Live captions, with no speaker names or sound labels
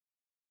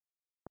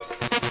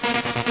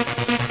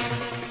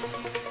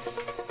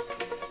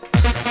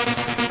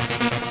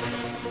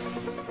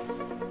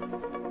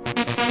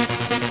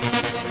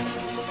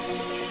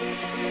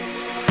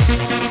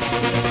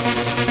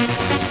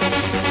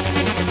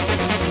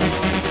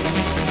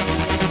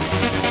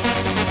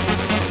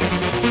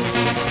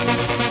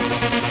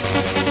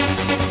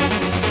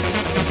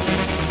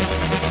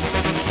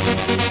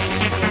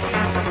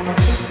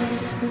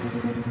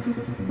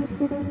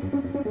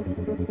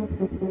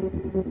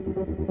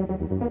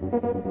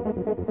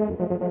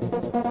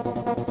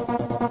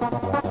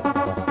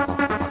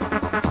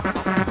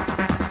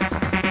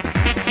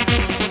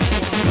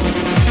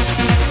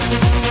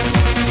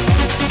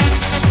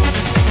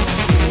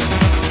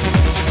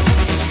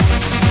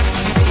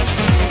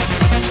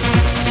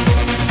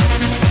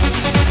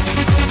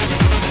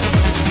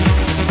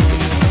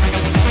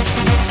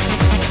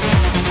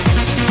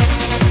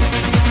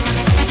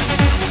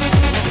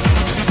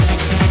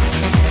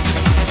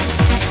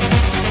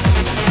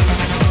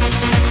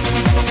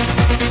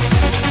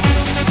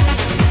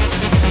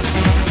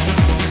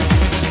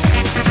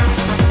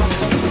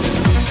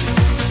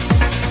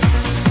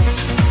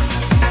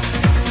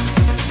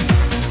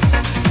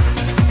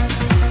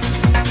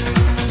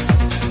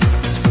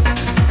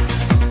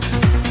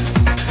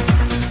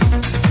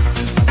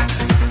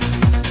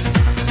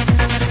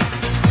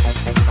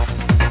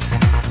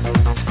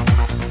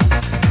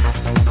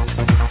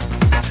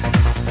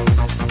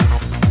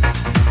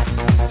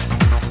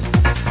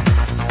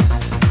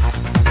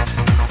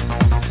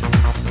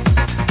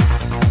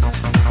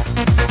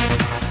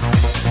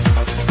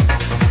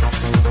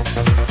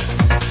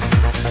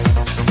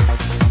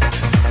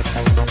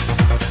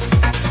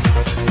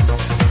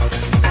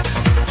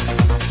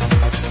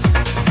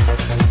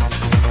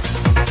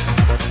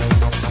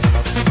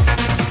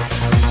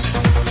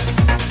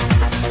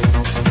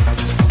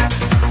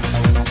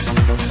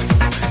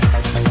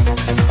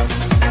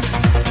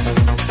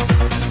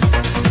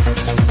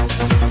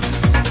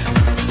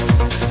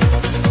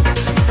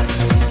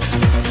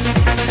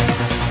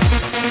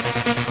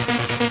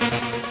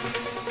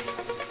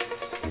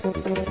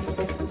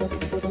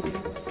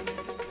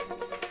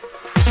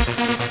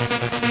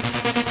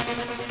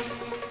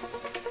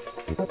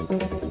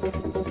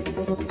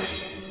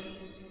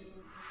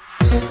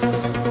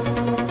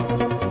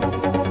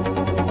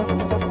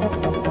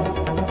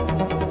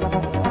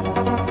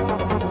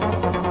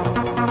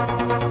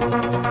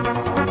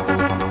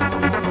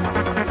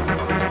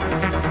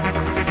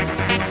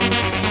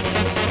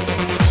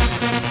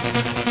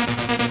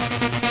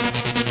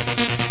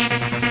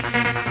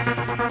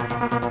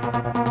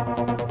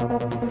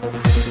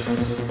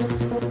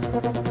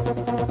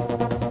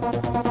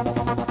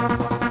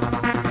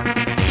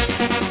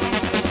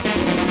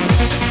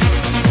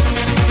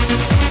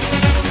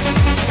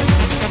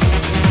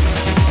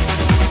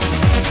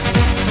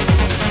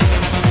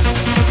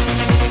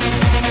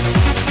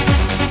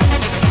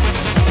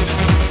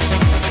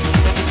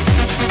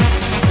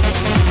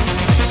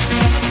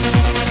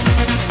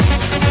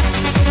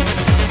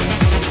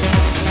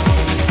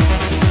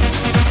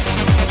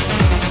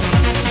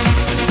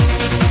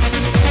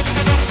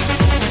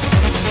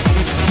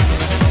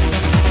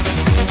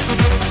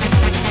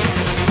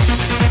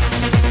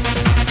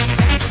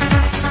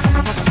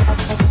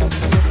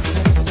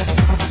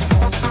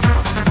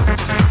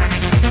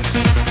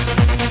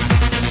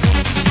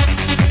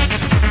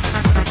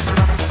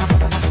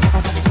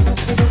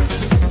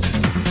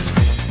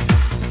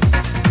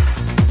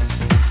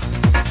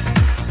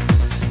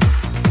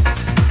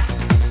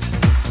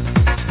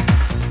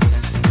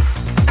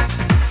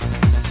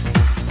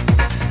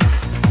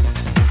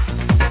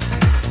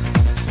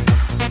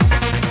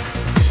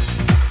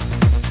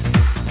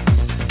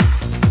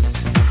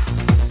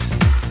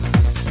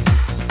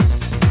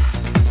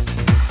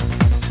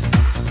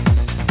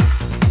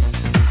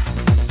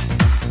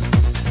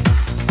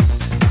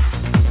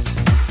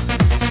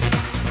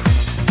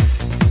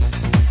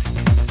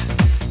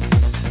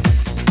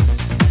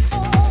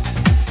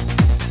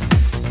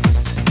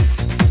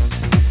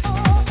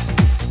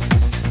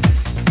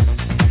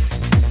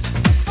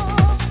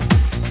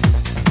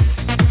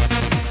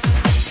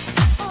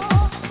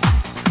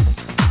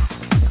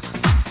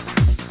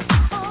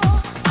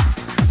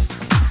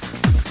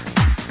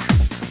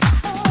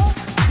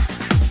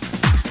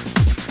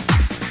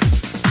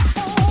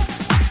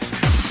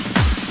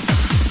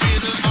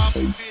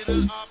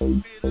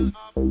Fiddle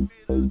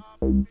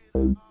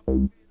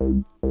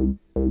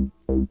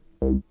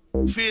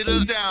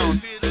down,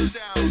 fiddle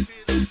down,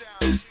 fiddle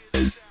down,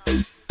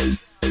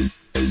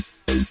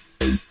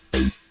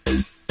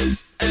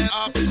 and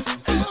up,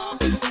 and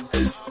up,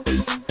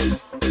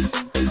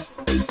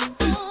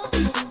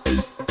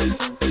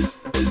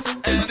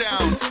 and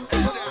down,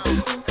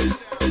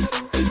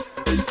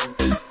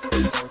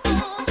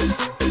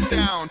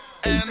 down,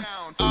 and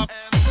up.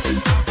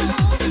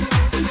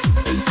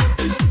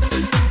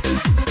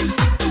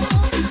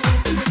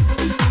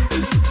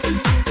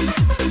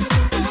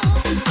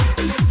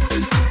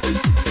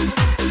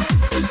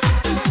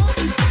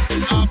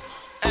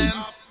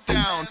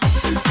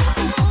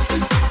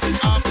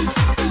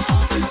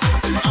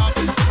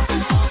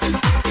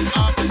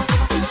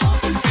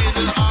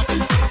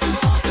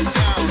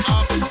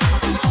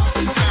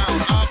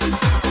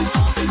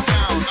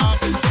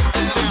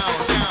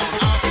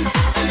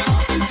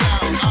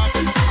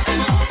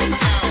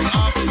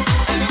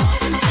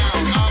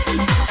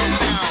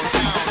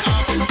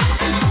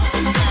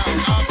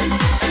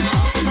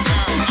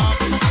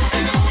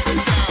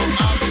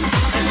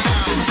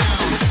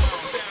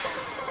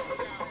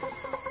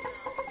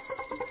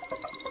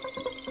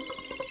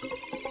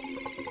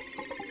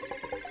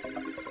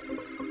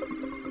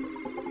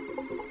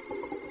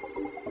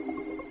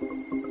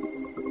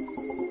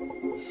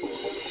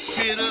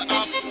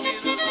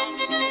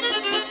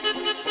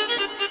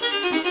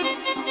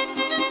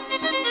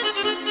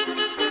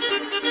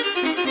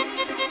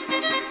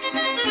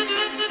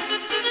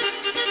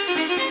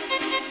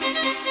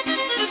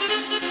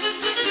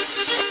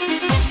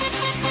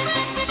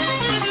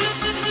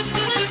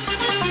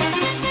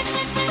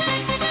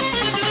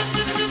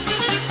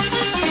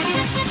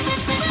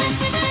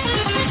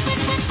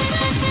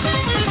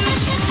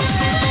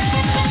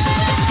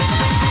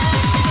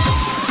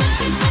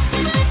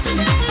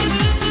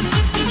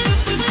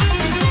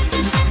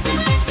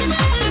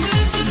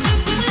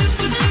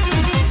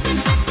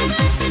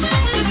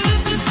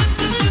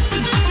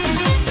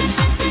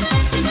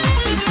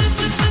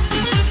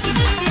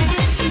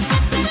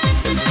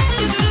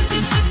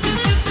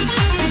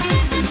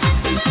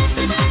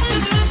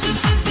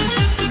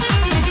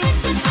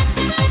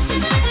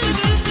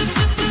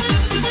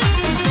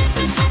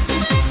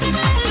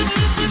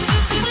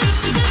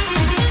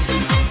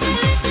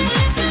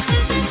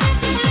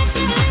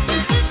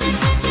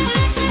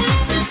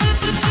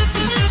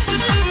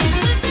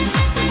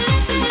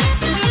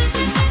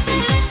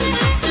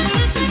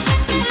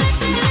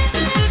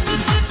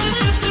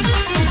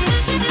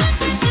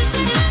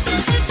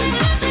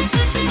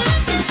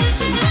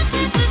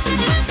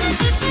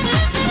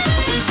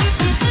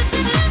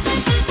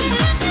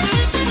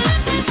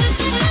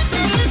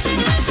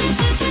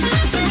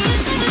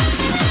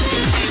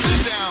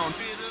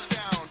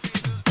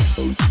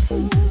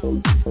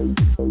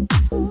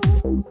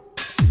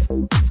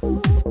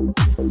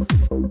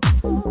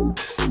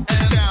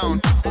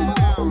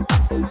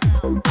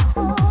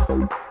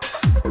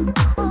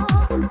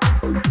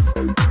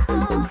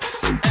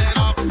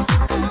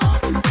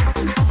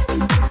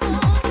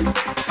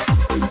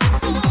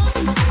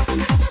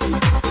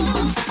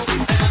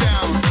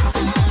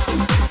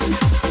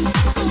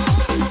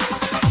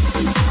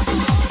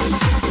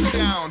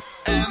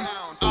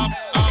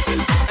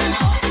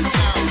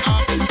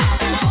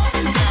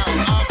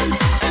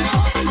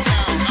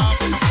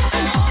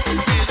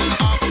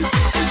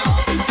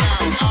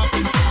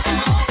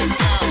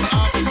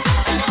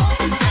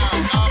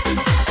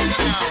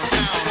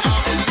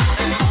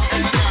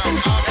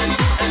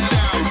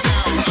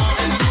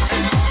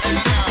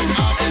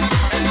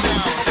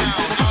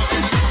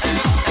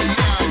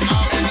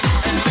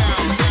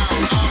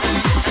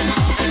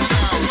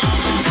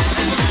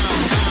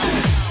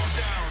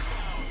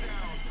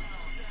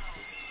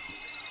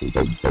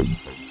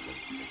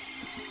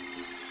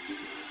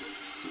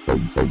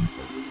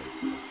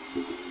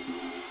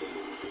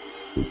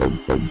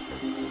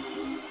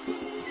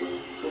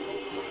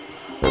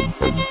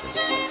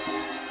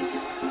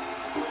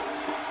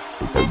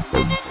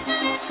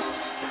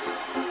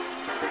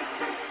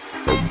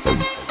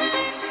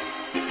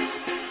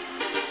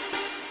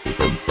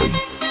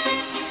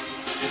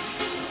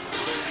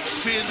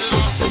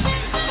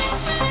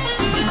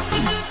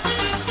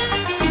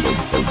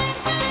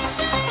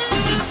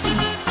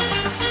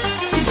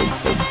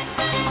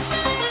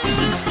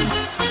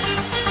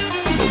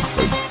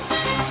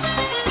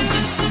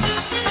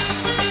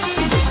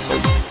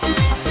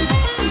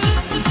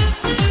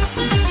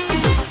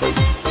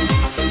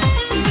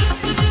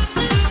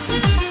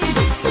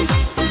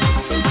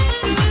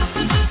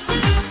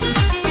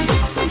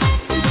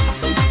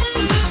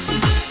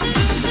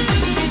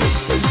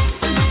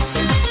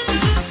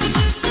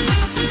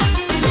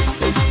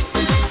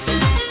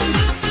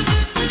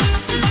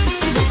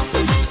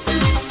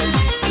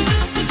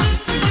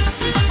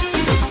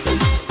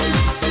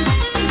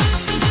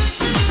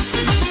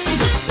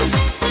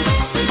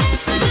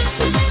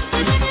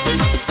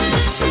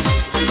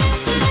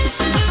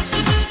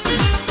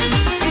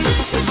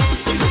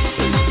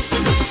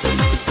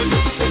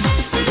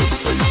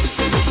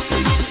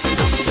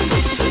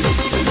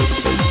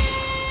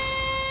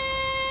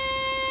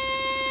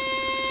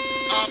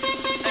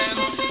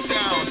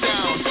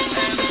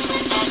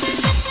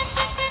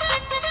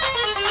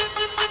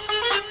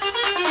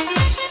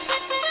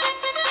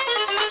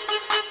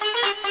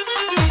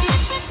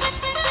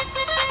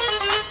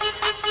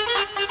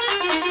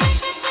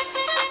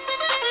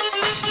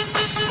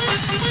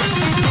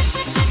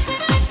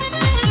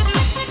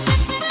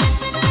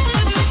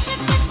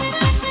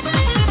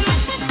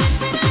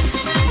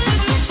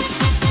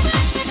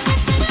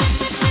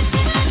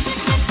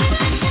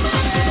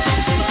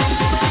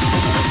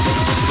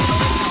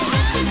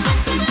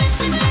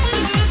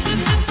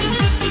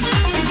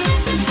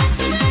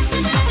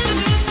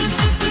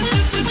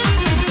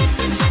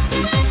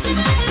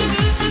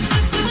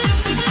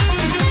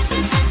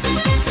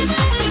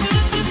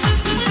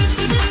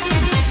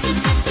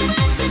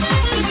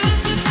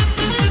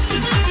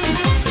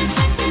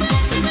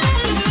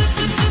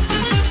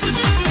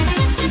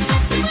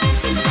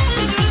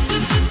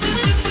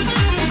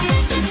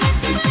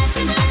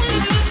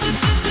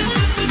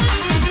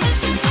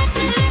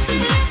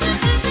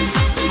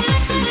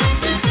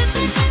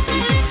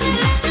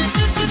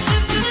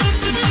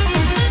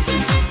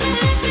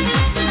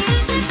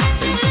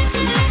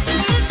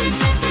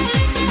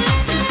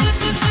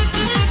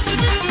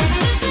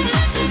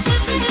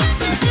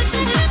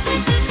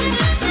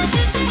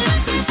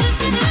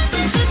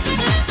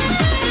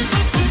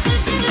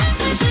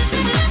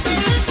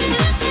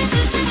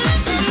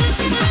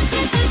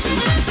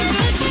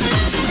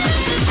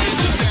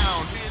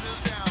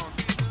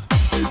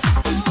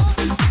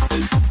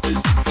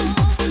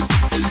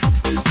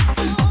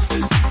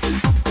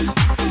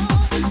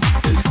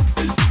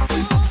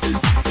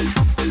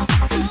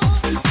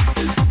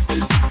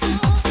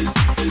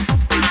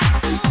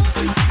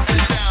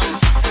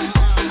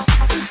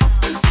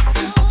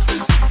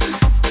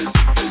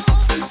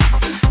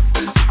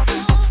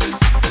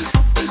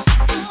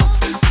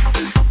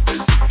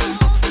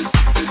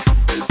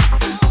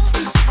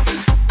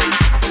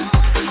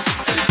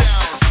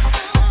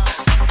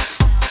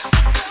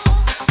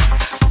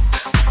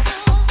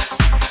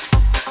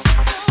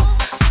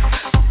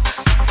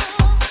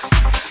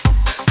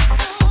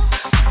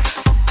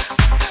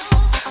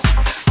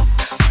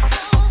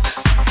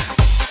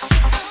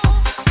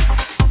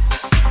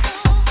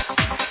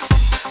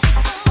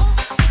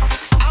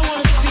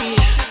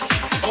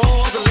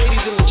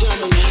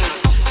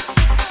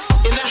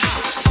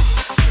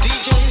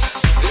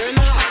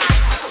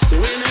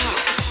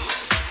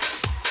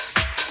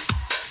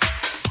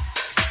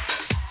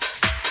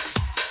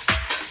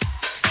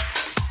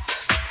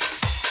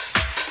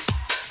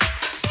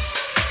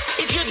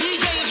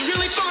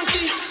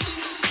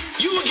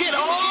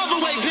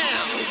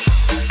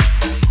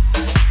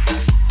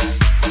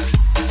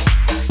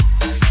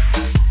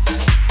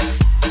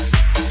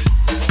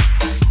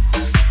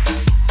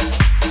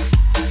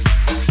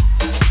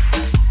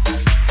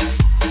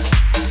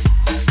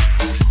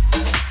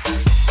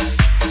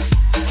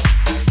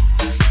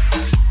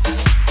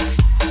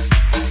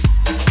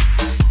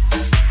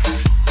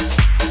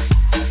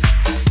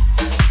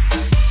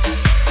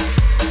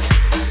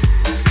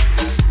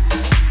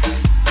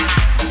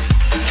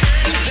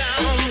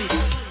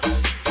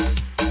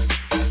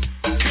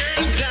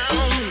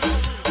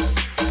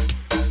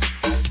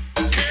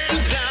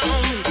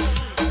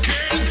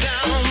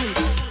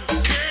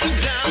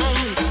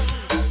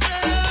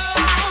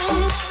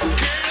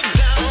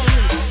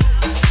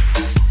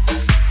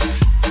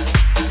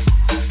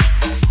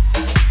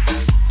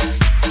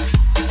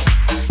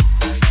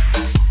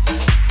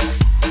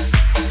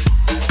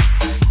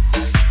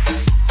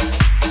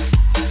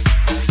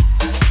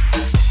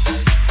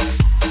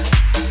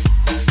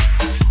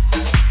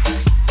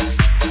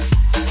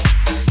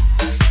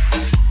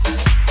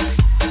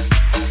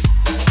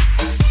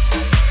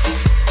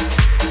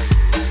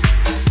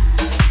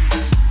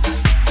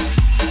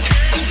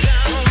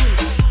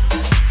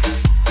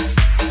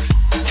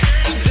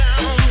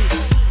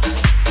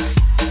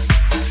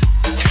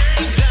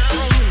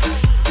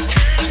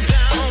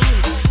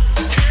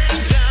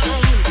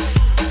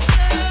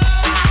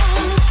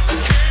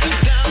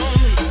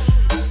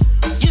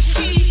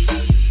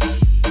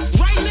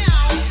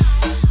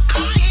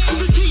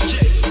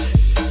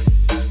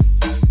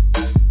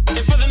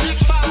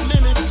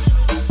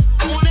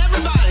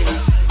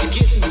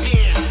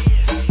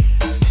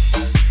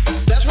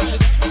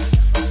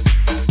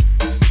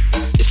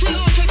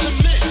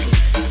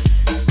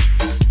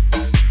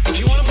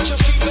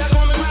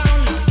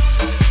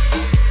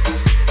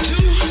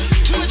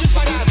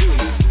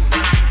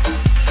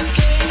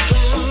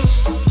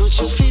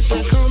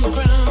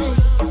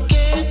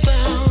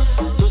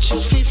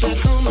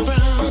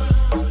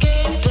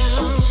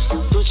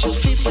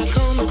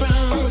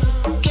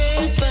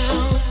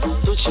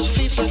 Put your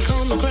feet back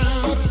on the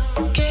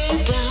ground.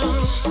 Get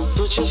down.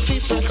 Put your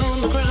feet back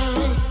on the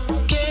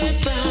ground.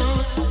 Get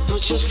down.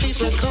 Put your feet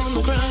back on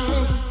the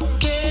ground.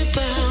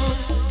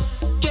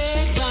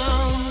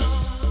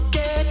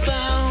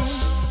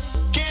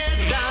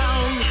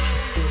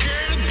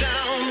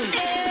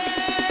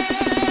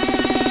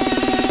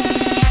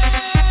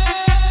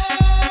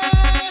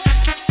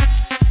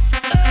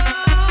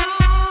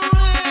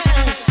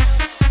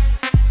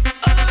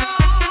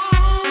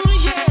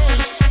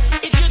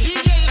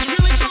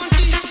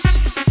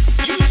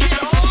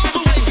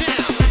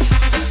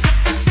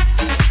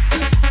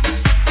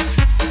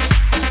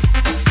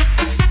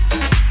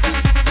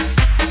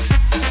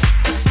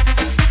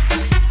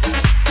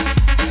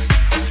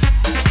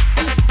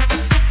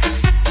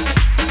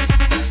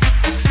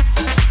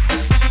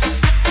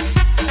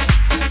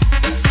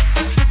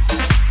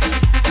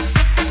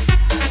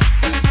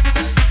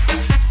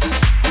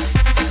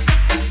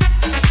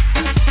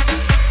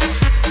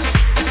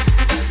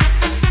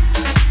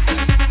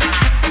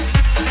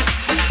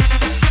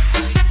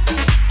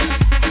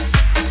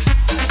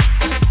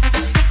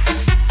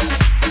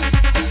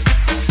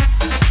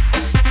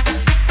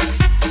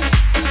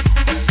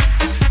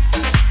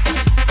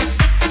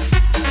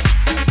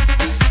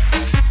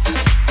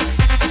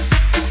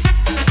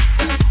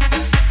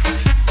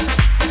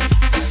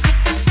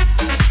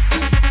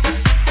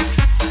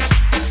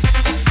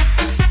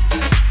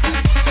 Put your feet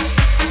back on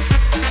the ground.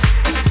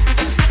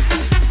 Get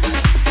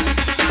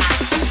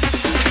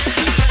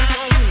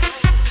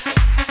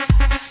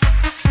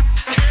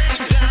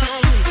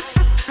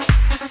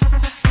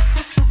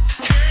down.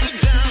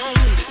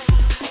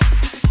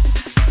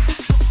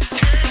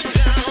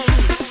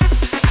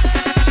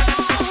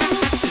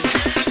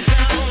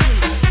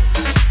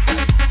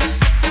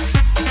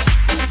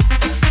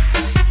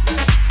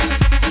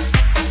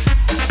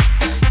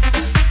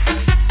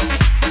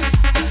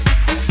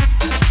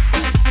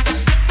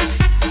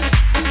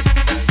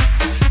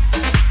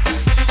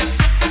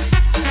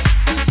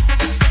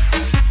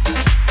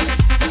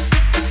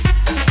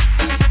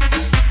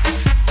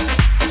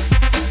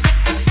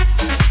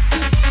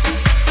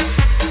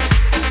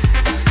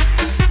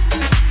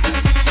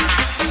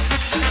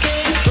 Put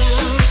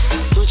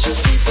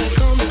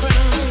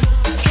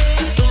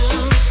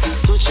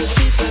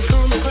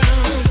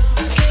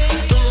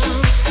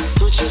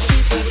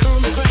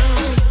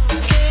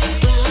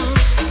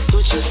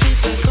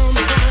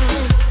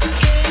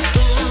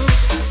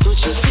your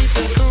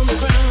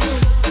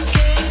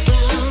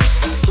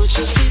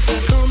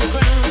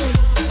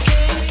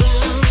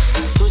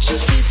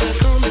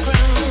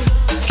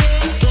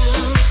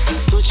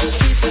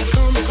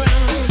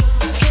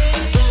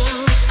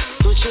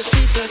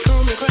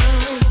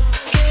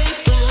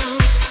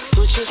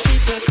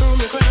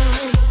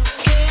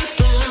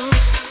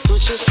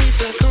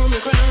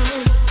back on the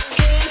ground.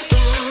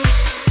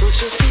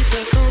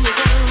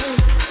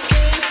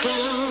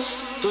 Get down.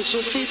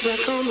 Put your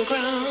feet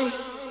back on the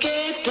ground.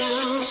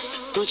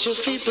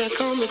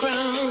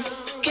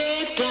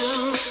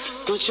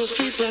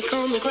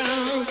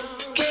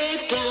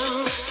 Get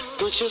down.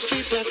 Put your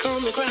feet back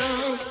on the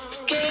ground.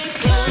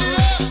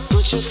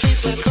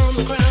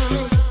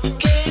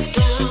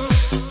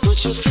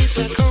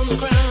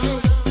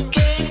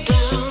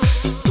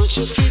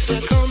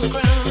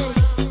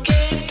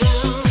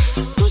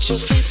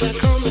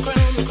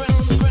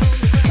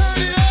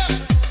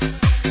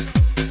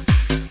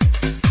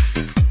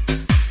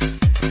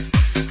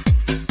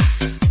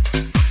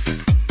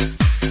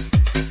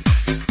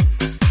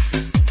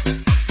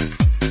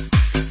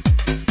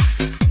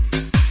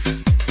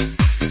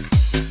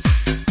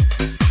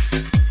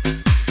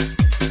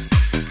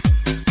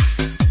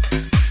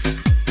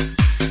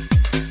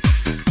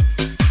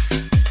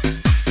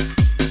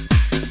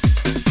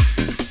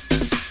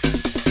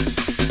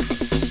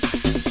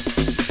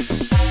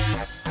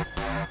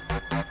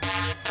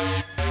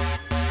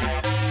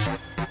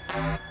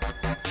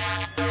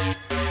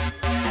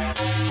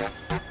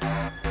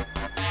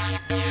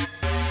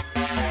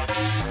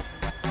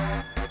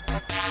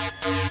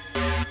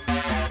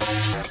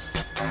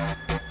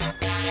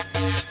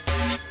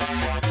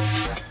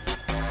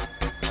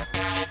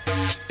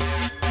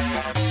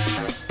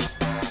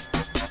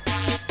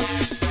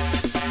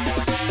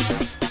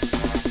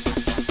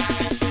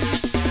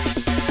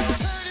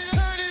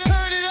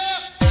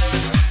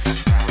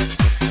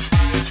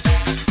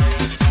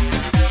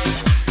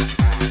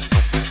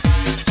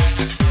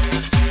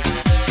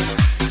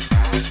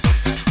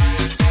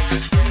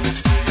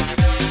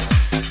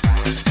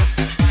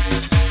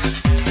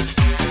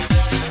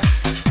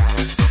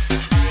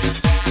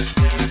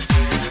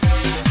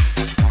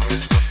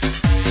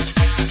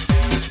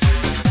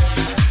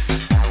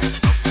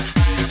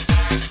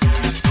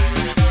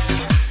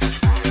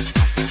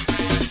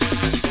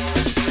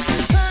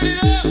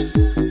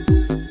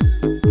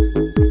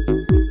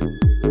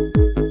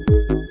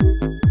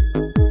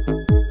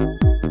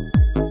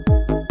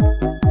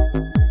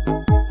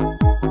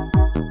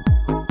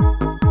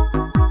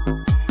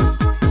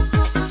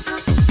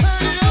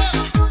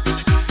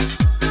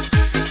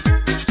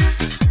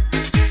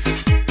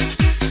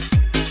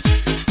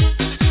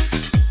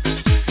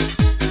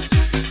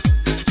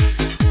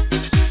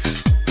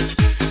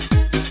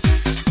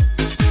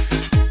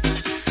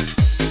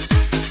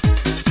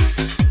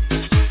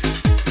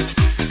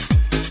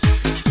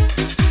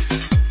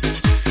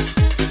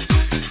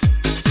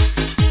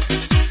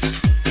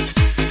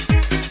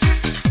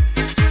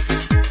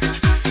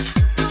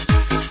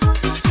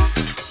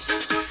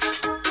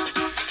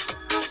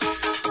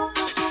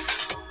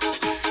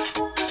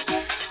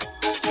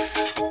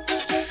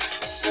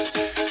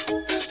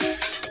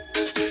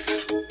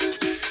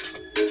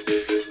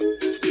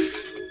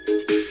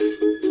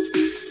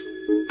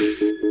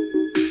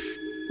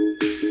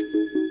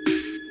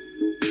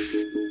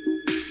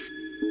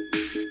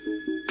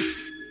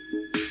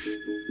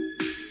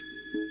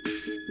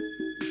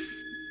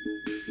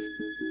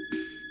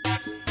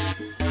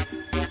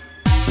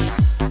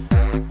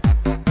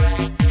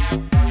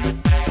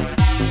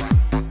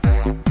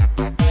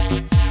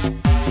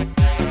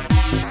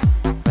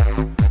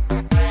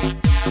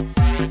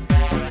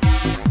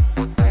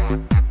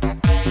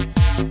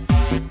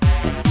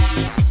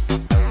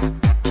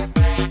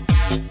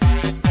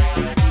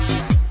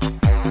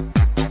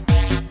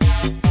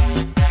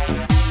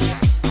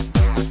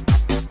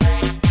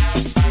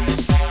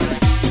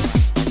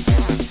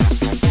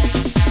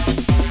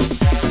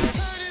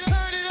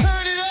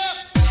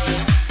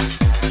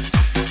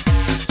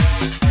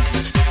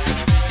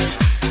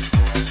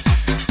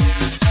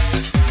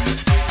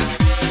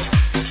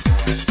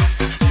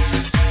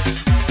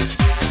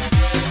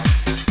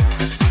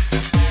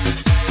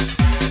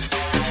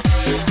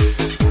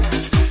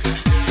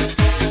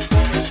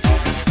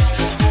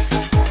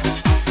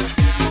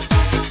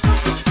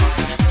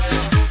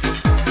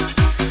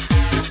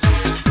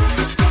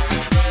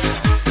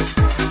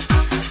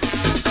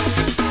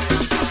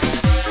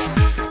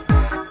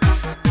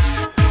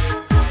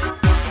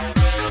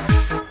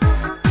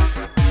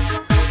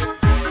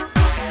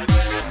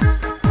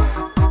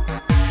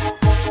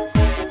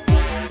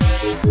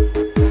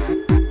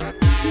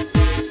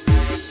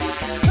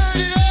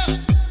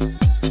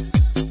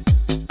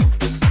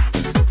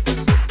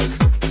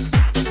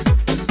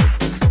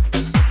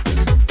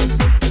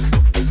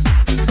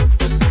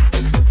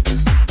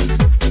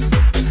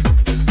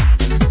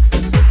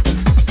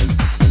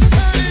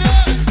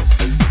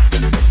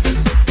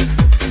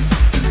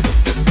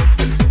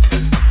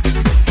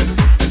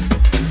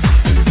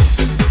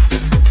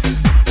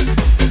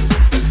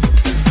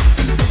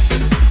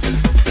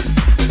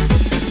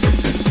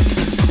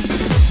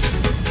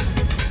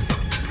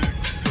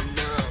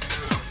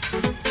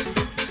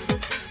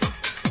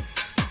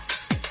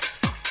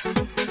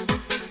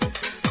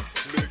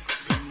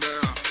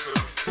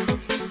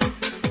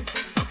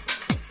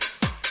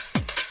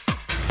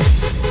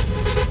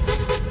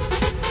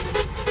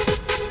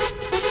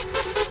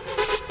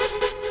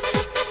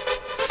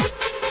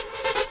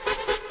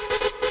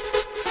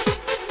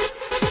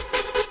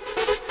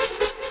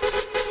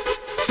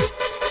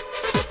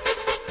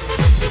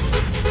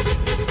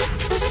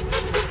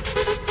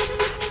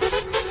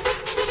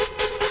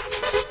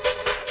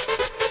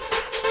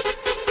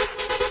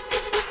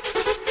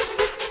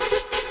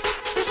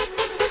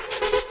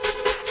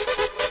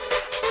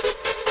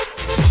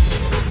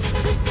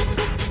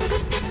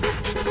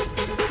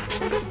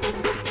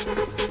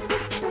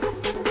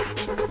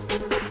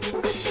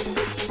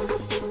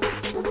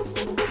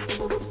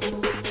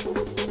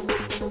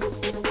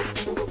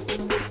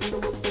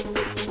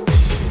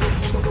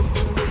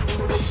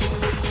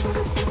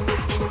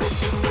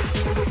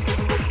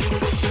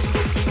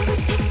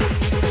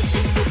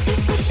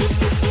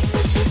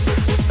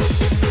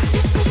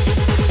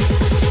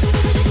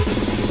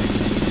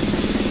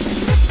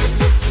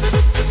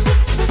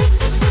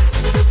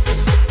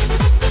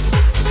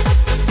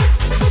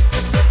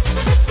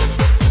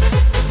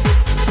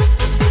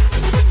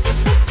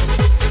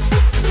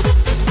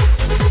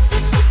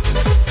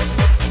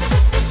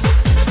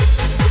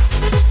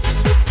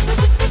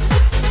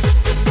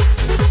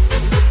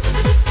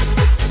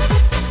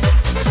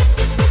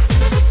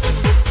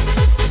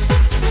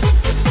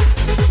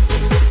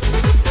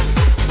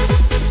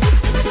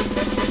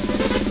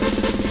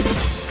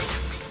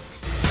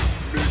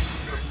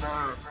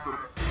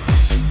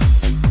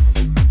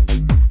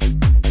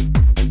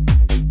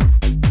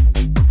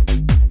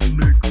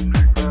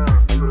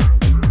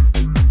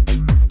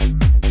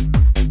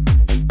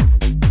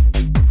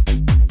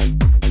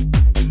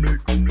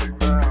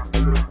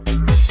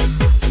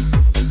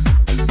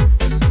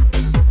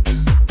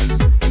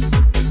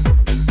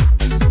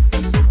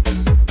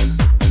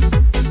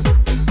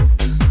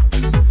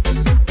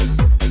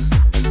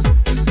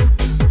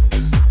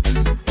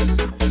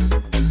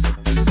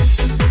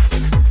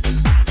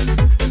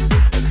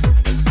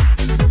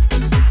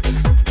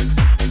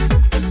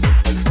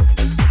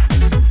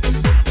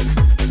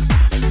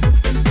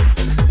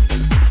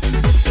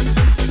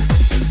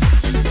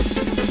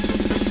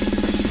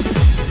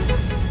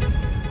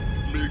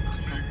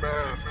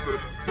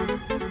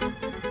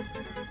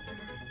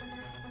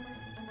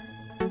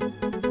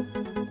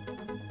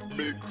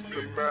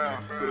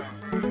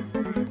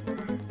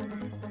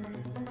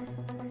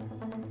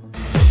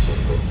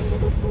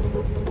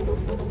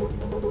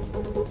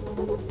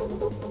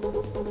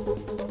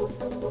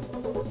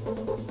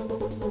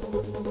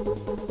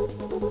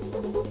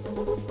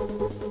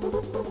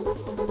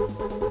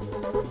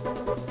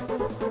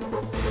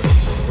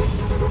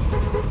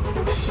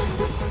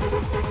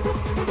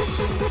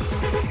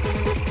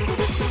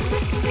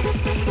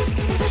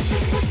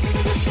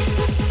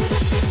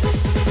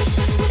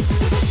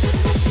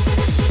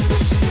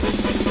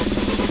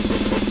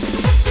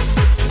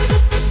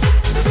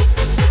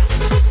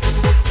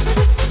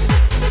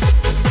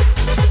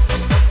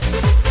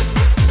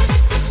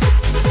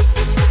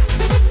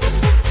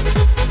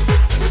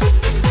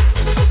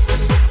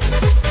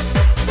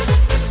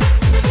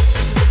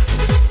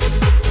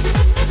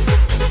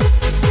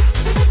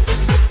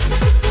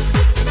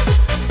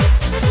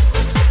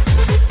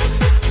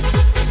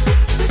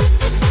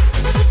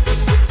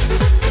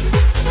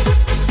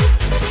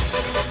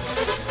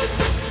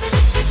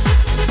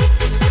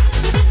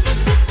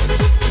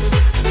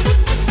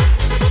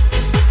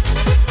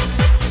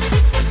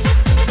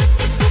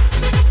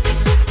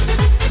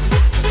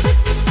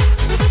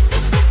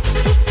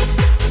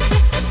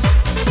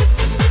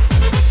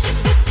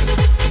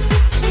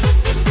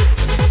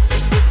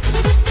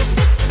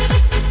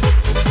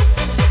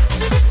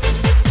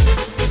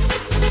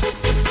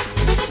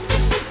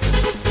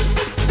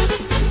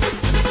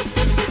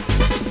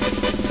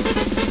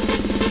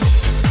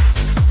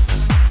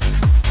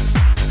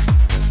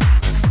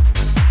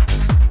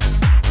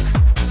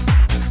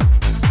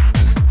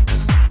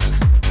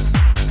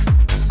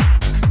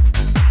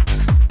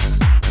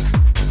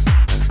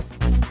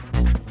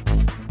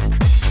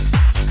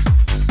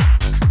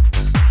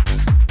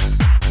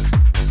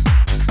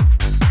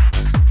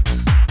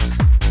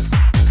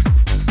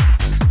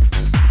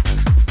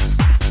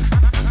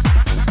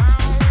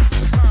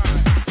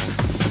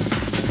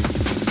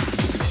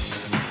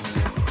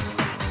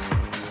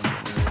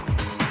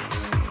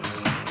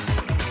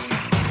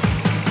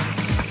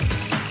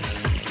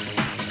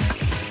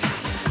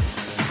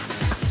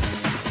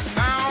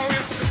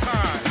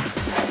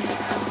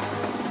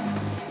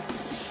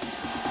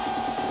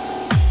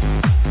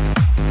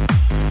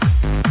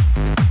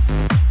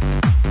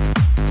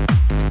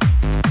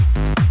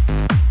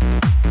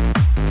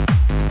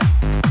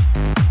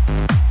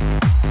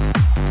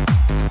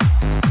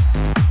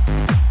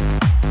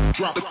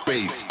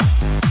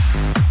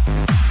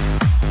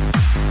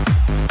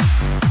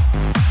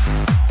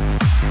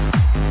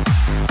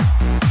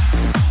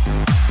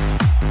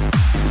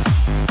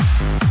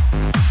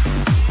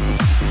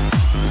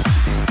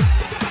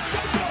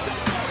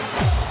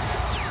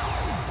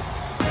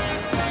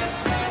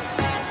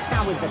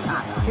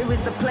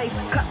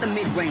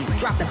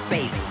 the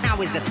bass.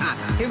 Now is the time.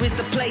 Here is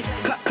the place.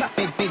 Cut,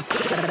 big,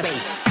 drop the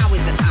bass. Now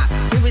is the time.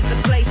 Here is the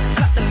place.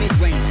 Cut the mid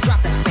range.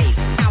 Drop the bass.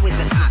 Now is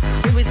the time.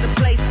 Here is the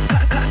place.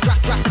 Cut, drop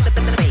the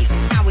bass.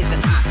 Now is the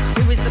time.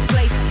 Here is the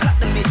place. Cut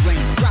the mid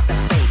range. Drop the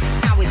bass.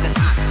 Now is the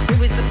time.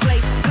 Here is the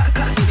place. Cut,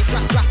 baby,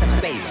 drop the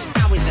bass.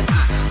 Now is the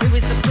time. Here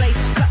is the place.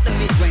 Cut the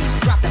mid range.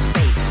 Drop the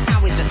bass. Now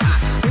is the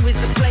time. Here is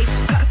the place.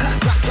 Cut,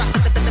 drop the bass.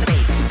 Now is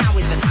the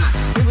time.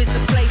 Here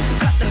is the place.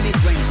 Cut the mid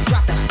range. Drop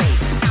the bass.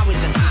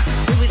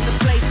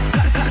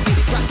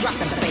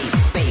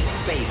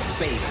 Now is the time.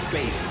 Here is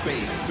the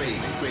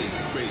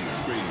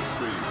place. Cut,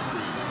 baby,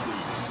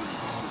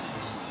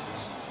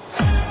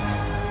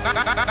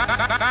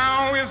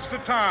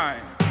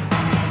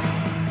 drop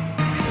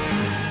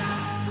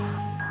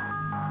the bass.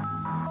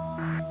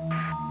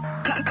 Now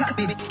is the time. Cut,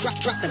 baby, drop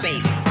the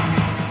bass.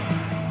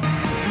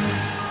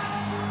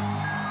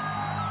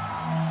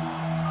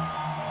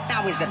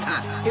 Now is the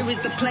time. Here is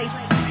the place.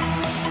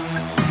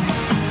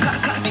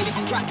 Cut, baby,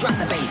 drop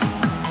the bass.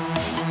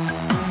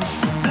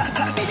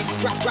 Cut, baby,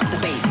 drop the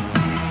bass.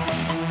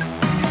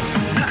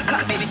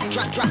 Cut, baby,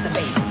 drop the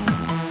bass.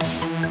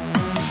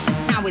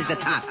 Now is the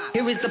time.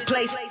 Here is the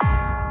place. Now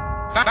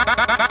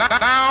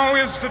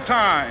is the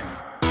time.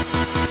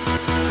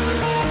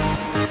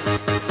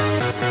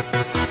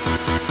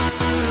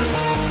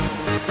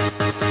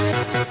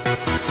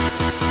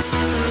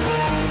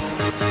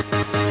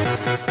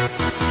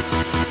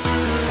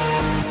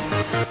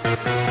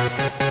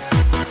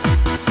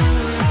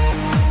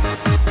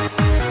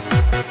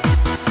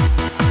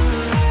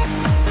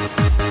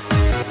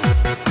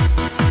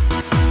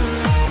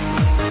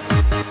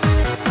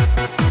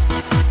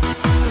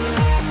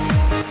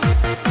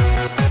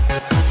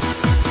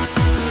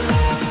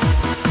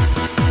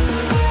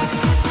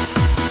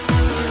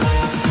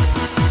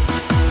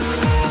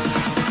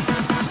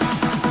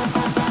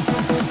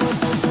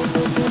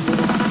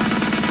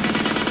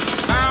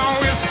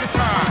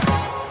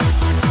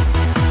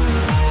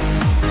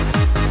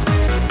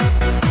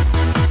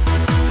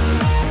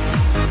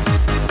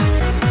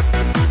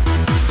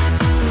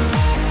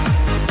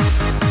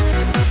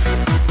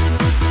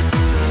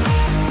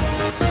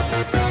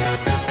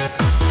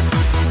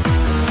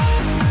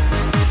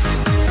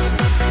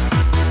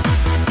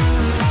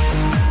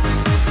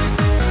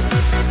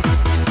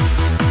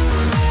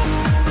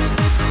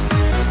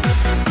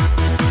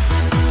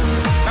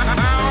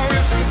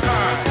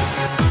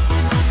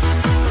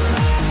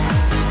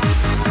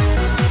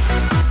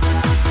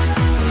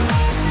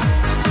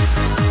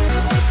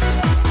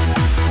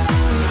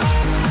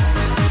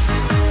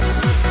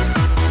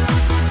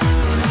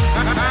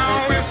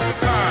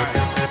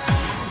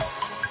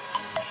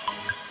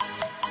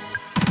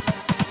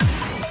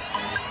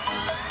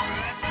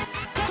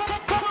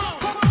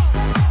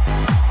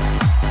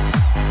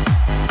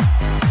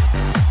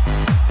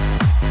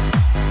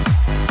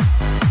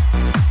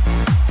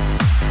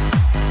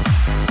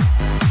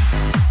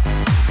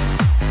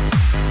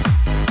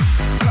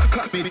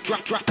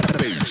 Drop the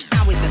bass.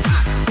 Now is the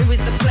time. Here is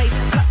the place.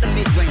 Cut the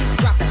mid range.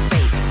 Drop the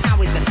bass.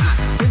 Now is the time.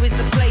 Here is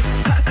the place.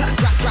 Cut,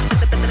 drop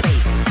the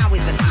bass. Now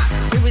is the time.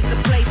 Here is the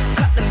place.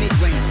 Cut the mid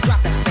range.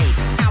 Drop the bass.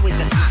 Now is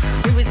the time.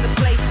 Here is the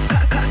place.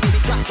 Cut, baby,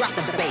 drop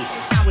the bass.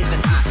 Now is the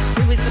time.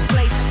 Here is the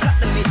place. Cut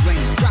the mid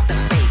range. Drop the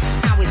bass.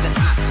 Now is the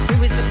time.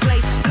 Here is the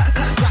place. Cut,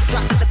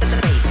 drop the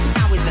bass.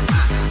 Now is the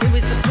time. Here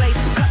is the place.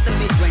 Cut the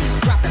mid range.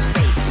 Drop the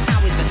bass.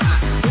 Now is the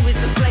time. Here is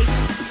the place.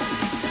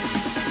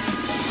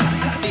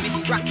 Cut, baby,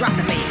 drop the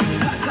bass. Drop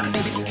the bass.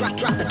 Baby, drop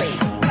the bass.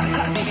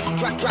 Baby,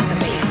 drop the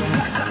bass.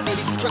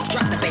 Baby, drop the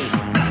bass.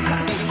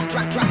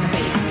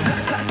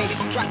 Baby,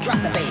 drop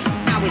the bass.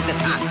 Now is the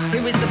time.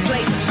 Here is the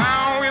place.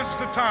 Now is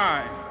the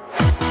time.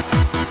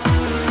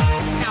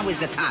 Now is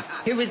the time.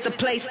 Here is the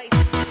place.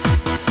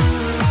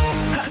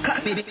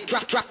 Cut, baby,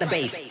 drop the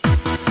bass.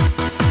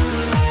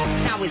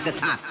 Now is the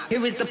time.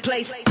 Here is the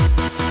place. Now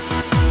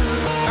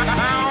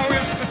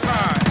is the time.